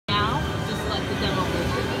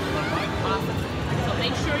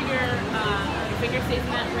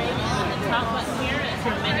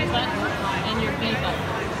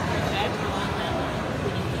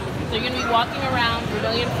walking around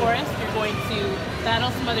Vermilion Forest. You're going to battle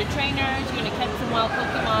some other trainers. You're going to catch some wild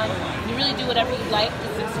Pokemon. You really do whatever you like.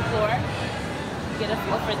 Just explore. Get a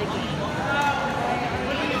feel for the game.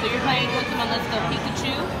 So you're playing Pokemon Let's Go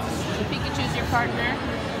Pikachu. So Pikachu's your partner.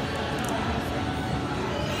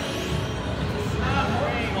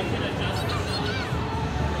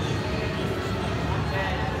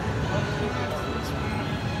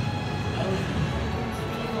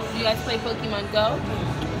 Do you guys play Pokemon Go?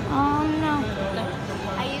 No. No?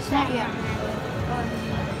 I use that yet.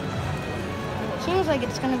 Seems like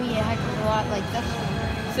it's gonna be a heck of a lot like this.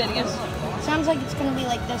 Say it again. Sounds like it's gonna be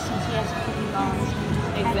like this since he has a Pokeball.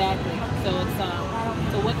 Exactly. So it's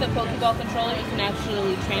so with the Pokeball controller, you can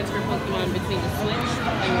actually transfer Pokemon between the Switch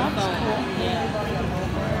and your phone. Cool. Yeah.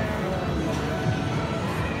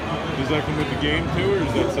 Does that come with the game too, or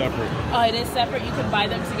is that separate? It is separate. You can buy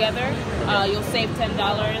them together. You'll save $10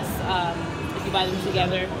 if you buy them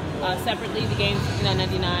together. Separately, the game's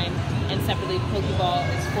 $59.99, and separately, the Pokeball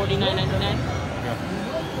is $49.99. Okay.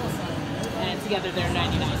 And together, they're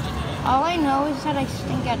 $99.99. All I know is that I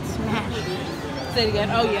stink at Smash. Say it again.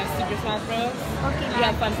 Oh yes, Super Smash Bros. Pokemon. You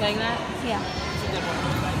have fun playing that? Yeah. It's a good one.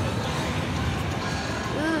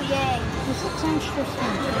 Ooh, yay. This looks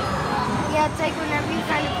interesting. Yeah, it's like whenever you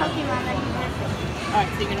find a Pokemon, then you perfect. Alright,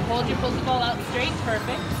 so you're going to hold your Pokeball out straight.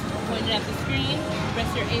 Perfect. Point it at the screen. Press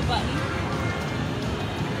your A button.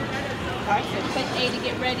 Alright, so click A to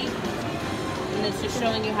get ready. And it's just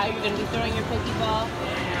showing you how you're going to be throwing your Pokeball.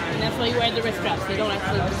 And that's why you wear the wrist strap, so you don't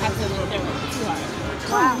actually have to throw it too hard.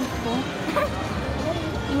 Wow. Cool.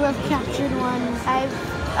 You have captured one.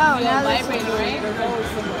 Oh, You now have this vibrator, right?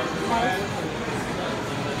 Nice.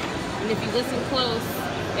 And if you listen close,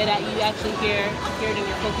 you actually hear it in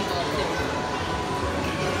your Pokeball too.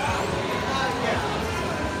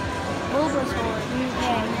 Bulbasaur.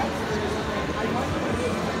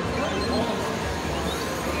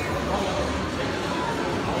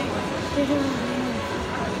 Okay.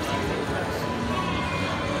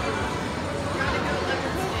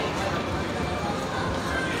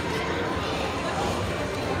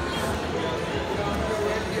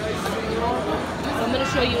 I'm going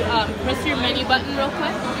to show you, press your menu button real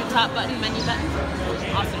quick, your top button, menu button.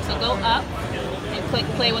 Awesome, so go up and click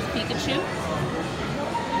play with Pikachu.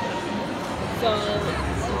 So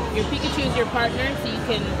your Pikachu is your partner, so you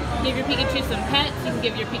can give your Pikachu some pets, you can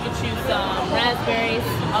give your Pikachu some raspberries,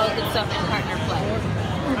 all the good stuff in partner play.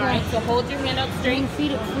 Alright, so hold your hand out straight.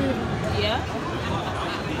 Feed it food. Yeah.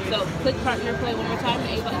 So click partner play one more time,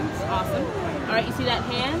 the A button. Awesome. Alright, you see that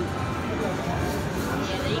hand?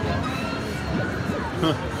 Yeah, there you go.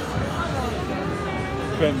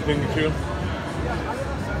 Pen Pikachu.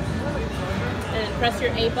 And press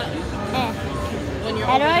your A button. When you're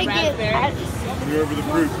How do over I the get? raspberry. When you're over the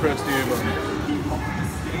fruit, press the A button.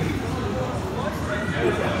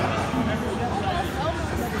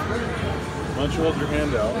 Why don't you hold your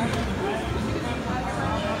hand out?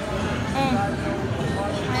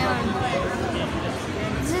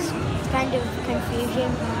 This is kind of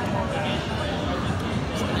confusing.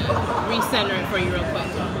 Recenter it for you real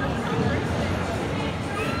quick.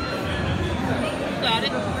 Got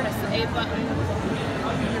it. Press the A button.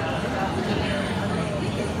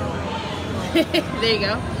 There you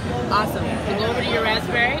go. Awesome. So go over to your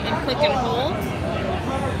raspberry and click and hold.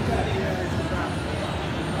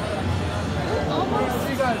 Almost.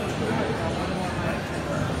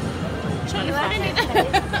 Trying to find it.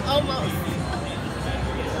 Almost.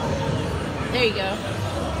 There you go.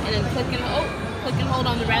 And then click and hold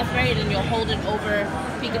on the raspberry, and then you'll hold it over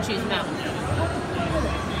Pikachu's mouth.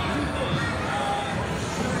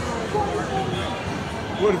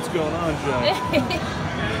 What is going on, John?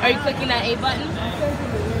 Are you clicking that A button?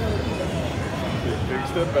 Take a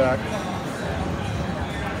step back.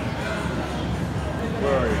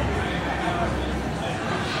 Where are you?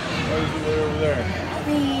 Why is it way over there?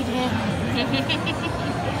 Feed him.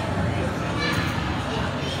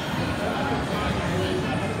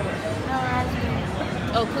 No raspberry.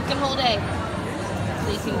 Oh, click and hold A. So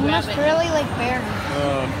you can You grab must it. really like berries.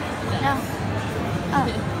 No. Oh.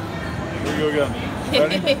 Here we go again.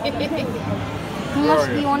 Ready? You must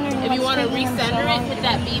be wondering If you what's want to taking him so recenter long it, hit to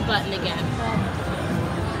that do. B button again.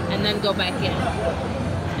 And then go back in.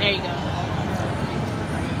 There you go.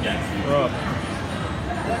 Up.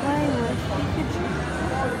 Play with Pikachu.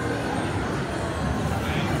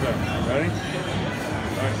 Okay, ready?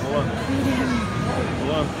 Alright, hold on. Feed him.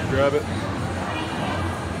 Hold on. Grab it.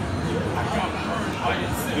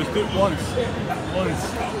 Just do it once. Once.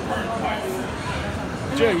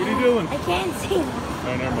 Jay, what are you doing? I can't see him.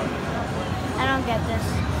 Alright, never mind. I don't get this.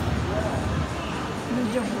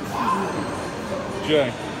 Jay.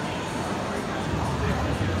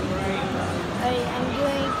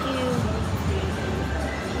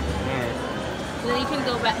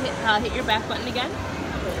 can go back, hit your back button again,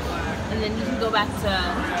 and then you can go back to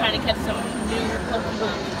trying to catch some new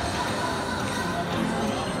Pokemon.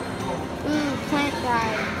 Ooh, plant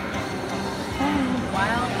died.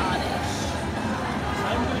 Wild Oddish.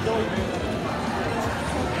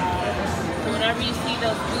 So whenever you see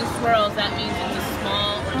those blue swirls, that means it's a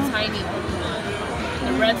small or tiny Pokemon.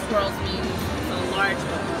 The red swirls means it's a large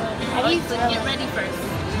Pokemon. How do you Click spell get it? ready first.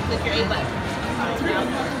 Click your A button.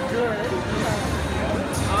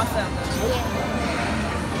 Awesome.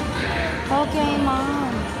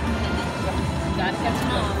 Pokemon. Gotta catch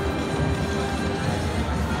them all.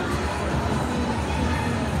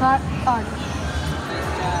 Cut on.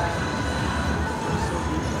 Nice job.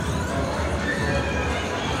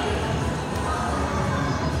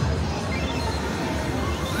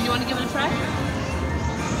 You want to give it a try?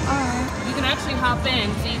 Alright. You can actually hop in.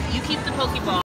 So you keep the Pokeball.